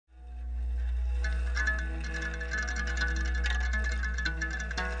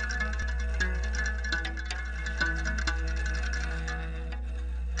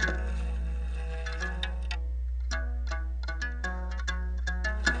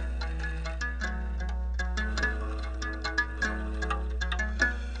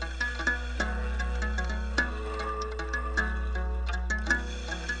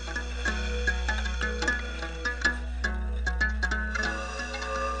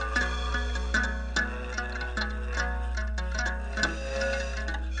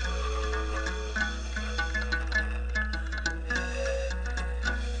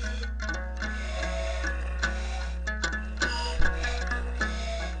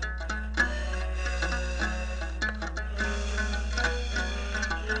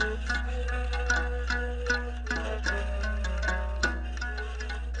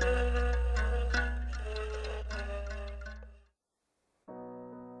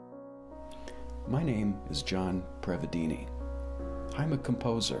My name is John Prevedini. I'm a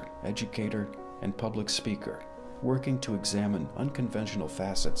composer, educator, and public speaker, working to examine unconventional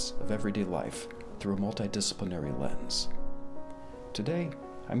facets of everyday life through a multidisciplinary lens. Today,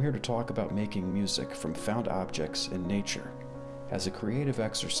 I'm here to talk about making music from found objects in nature as a creative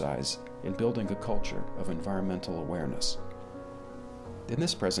exercise in building a culture of environmental awareness. In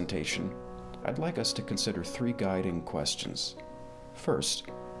this presentation, I'd like us to consider three guiding questions. First,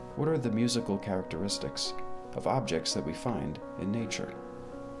 what are the musical characteristics of objects that we find in nature?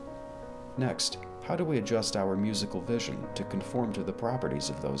 Next, how do we adjust our musical vision to conform to the properties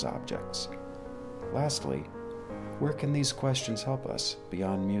of those objects? Lastly, where can these questions help us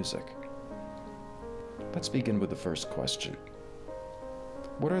beyond music? Let's begin with the first question.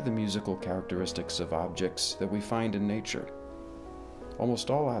 What are the musical characteristics of objects that we find in nature? Almost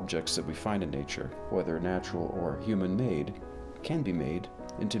all objects that we find in nature, whether natural or human-made, can be made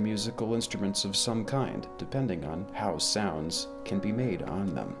into musical instruments of some kind, depending on how sounds can be made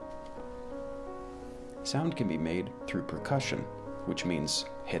on them. Sound can be made through percussion, which means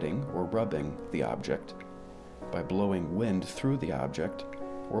hitting or rubbing the object, by blowing wind through the object,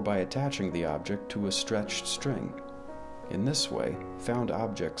 or by attaching the object to a stretched string. In this way, found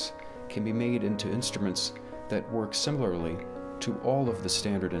objects can be made into instruments that work similarly to all of the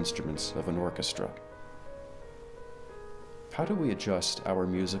standard instruments of an orchestra. How do we adjust our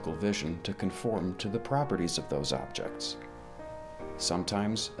musical vision to conform to the properties of those objects?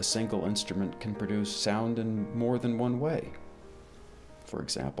 Sometimes a single instrument can produce sound in more than one way. For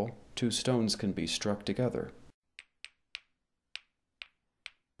example, two stones can be struck together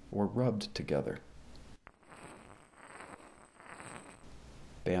or rubbed together.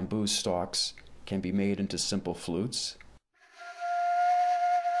 Bamboo stalks can be made into simple flutes,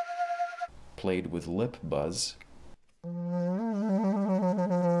 played with lip buzz,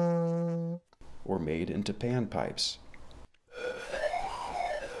 or made into panpipes.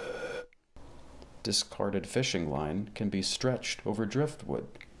 Discarded fishing line can be stretched over driftwood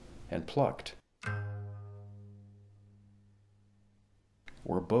and plucked,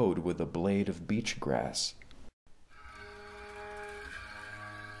 or bowed with a blade of beach grass.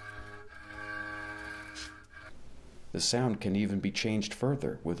 The sound can even be changed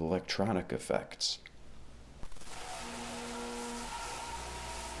further with electronic effects.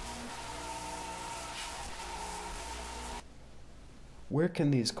 Where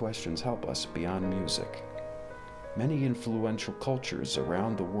can these questions help us beyond music? Many influential cultures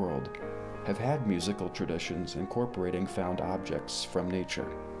around the world have had musical traditions incorporating found objects from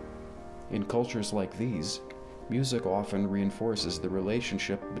nature. In cultures like these, music often reinforces the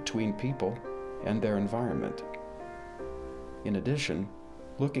relationship between people and their environment. In addition,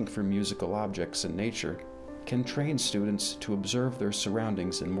 looking for musical objects in nature can train students to observe their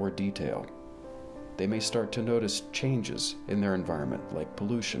surroundings in more detail. They may start to notice changes in their environment, like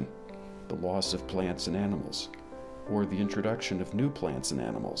pollution, the loss of plants and animals, or the introduction of new plants and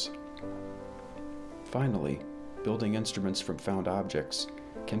animals. Finally, building instruments from found objects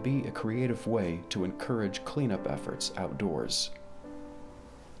can be a creative way to encourage cleanup efforts outdoors.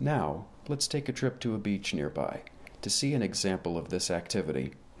 Now, let's take a trip to a beach nearby to see an example of this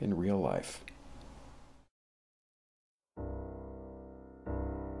activity in real life.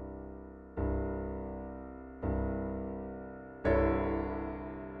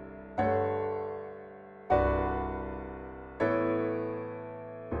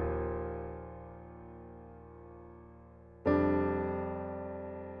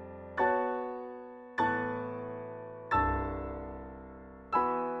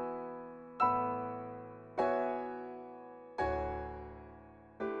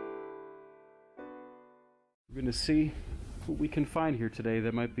 We're going to see what we can find here today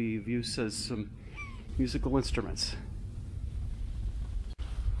that might be of use as some musical instruments.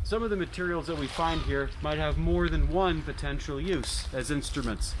 Some of the materials that we find here might have more than one potential use as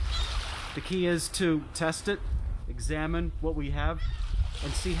instruments. The key is to test it, examine what we have,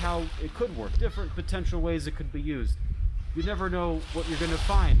 and see how it could work. Different potential ways it could be used. You never know what you're going to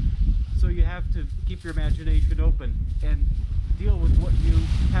find, so you have to keep your imagination open and deal with what you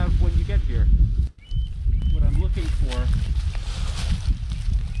have when you get here. What I'm looking for,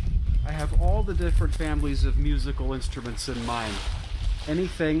 I have all the different families of musical instruments in mind.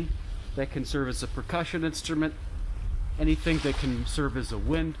 Anything that can serve as a percussion instrument, anything that can serve as a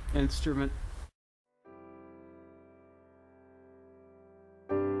wind instrument,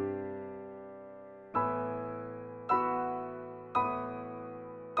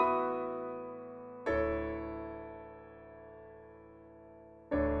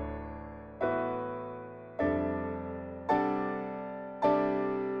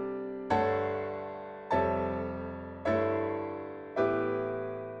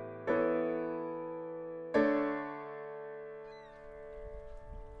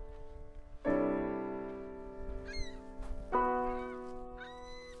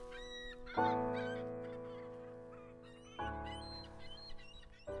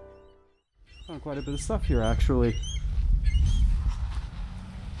 Found quite a bit of stuff here, actually.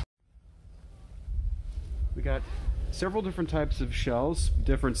 We got several different types of shells,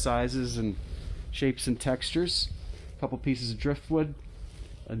 different sizes and shapes and textures. A couple pieces of driftwood,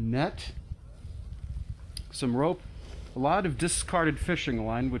 a net, some rope, a lot of discarded fishing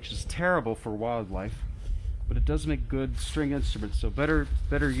line, which is terrible for wildlife, but it does make good string instruments, so better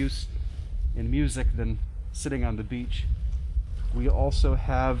use in music than sitting on the beach. We also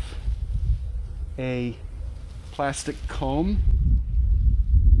have a plastic comb,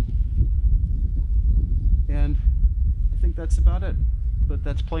 and I think that's about it, but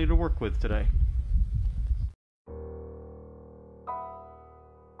that's plenty to work with today.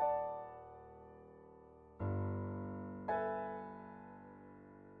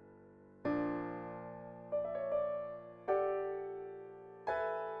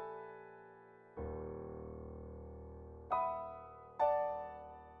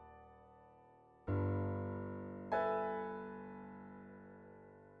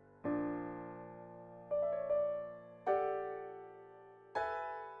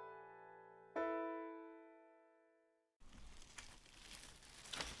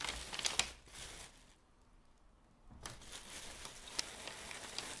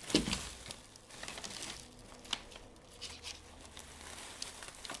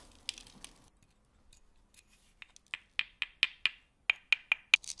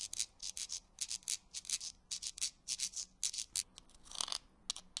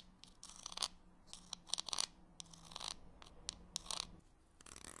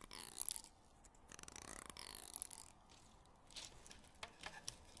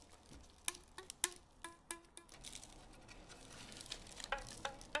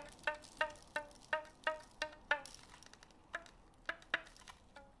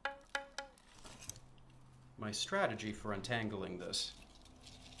 My strategy for untangling this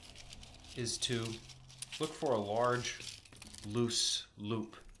is to look for a large, loose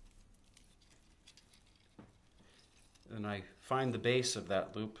loop. And I find the base of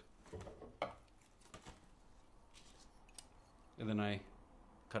that loop, and then I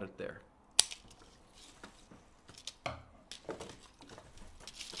cut it there.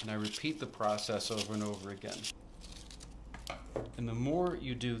 And I repeat the process over and over again. And the more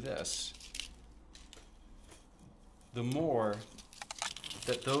you do this, the more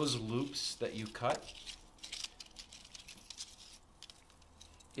that those loops that you cut,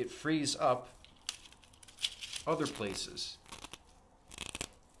 it frees up other places.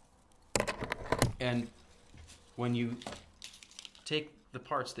 And when you take the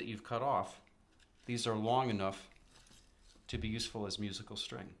parts that you've cut off, these are long enough to be useful as musical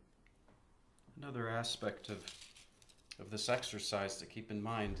string. Another aspect of this exercise to keep in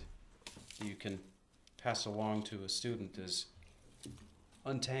mind that you can pass along to a student is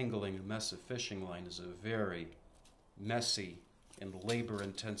untangling a mess of fishing line is a very messy and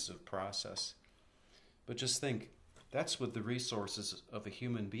labor-intensive process. But just think, that's with the resources of a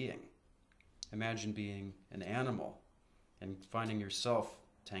human being. Imagine being an animal and finding yourself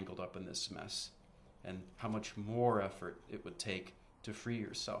tangled up in this mess, and how much more effort it would take to free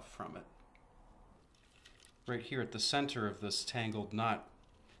yourself from it. Right here at the center of this tangled knot,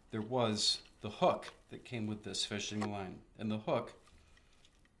 there was the hook that came with this fishing line, and the hook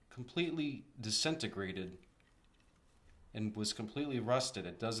completely disintegrated and was completely rusted.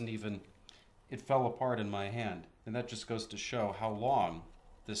 It fell apart in my hand, and that just goes to show how long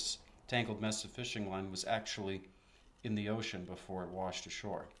this tangled mess of fishing line was actually in the ocean before it washed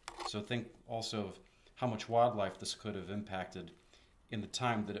ashore. So think also of how much wildlife this could have impacted in the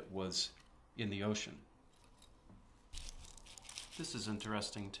time that it was in the ocean. This is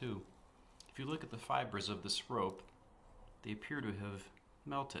interesting too. If you look at the fibers of this rope, they appear to have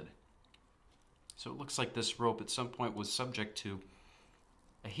melted. So it looks like this rope at some point was subject to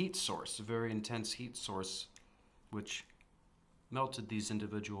a heat source, a very intense heat source, which melted these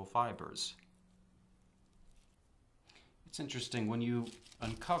individual fibers. It's interesting, when you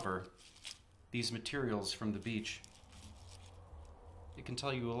uncover these materials from the beach, it can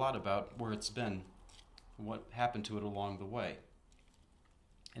tell you a lot about where it's been and what happened to it along the way.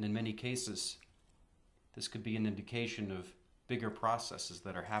 And in many cases, this could be an indication of bigger processes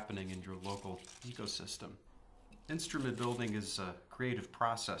that are happening in your local ecosystem. Instrument building is a creative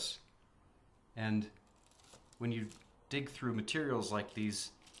process, and when you dig through materials like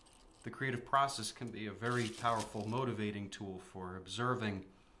these, the creative process can be a very powerful motivating tool for observing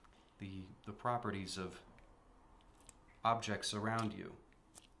the properties of objects around you,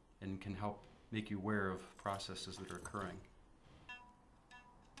 and can help make you aware of processes that are occurring.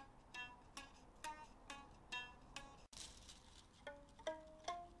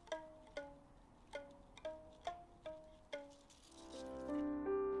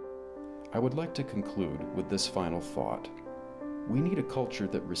 I would like to conclude with this final thought. We need a culture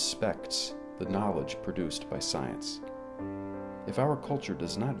that respects the knowledge produced by science. If our culture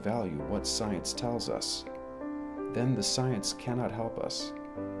does not value what science tells us, then the science cannot help us.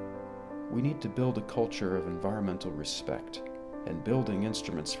 We need to build a culture of environmental respect, and building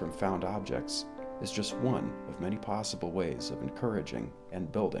instruments from found objects is just one of many possible ways of encouraging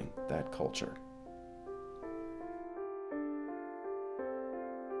and building that culture.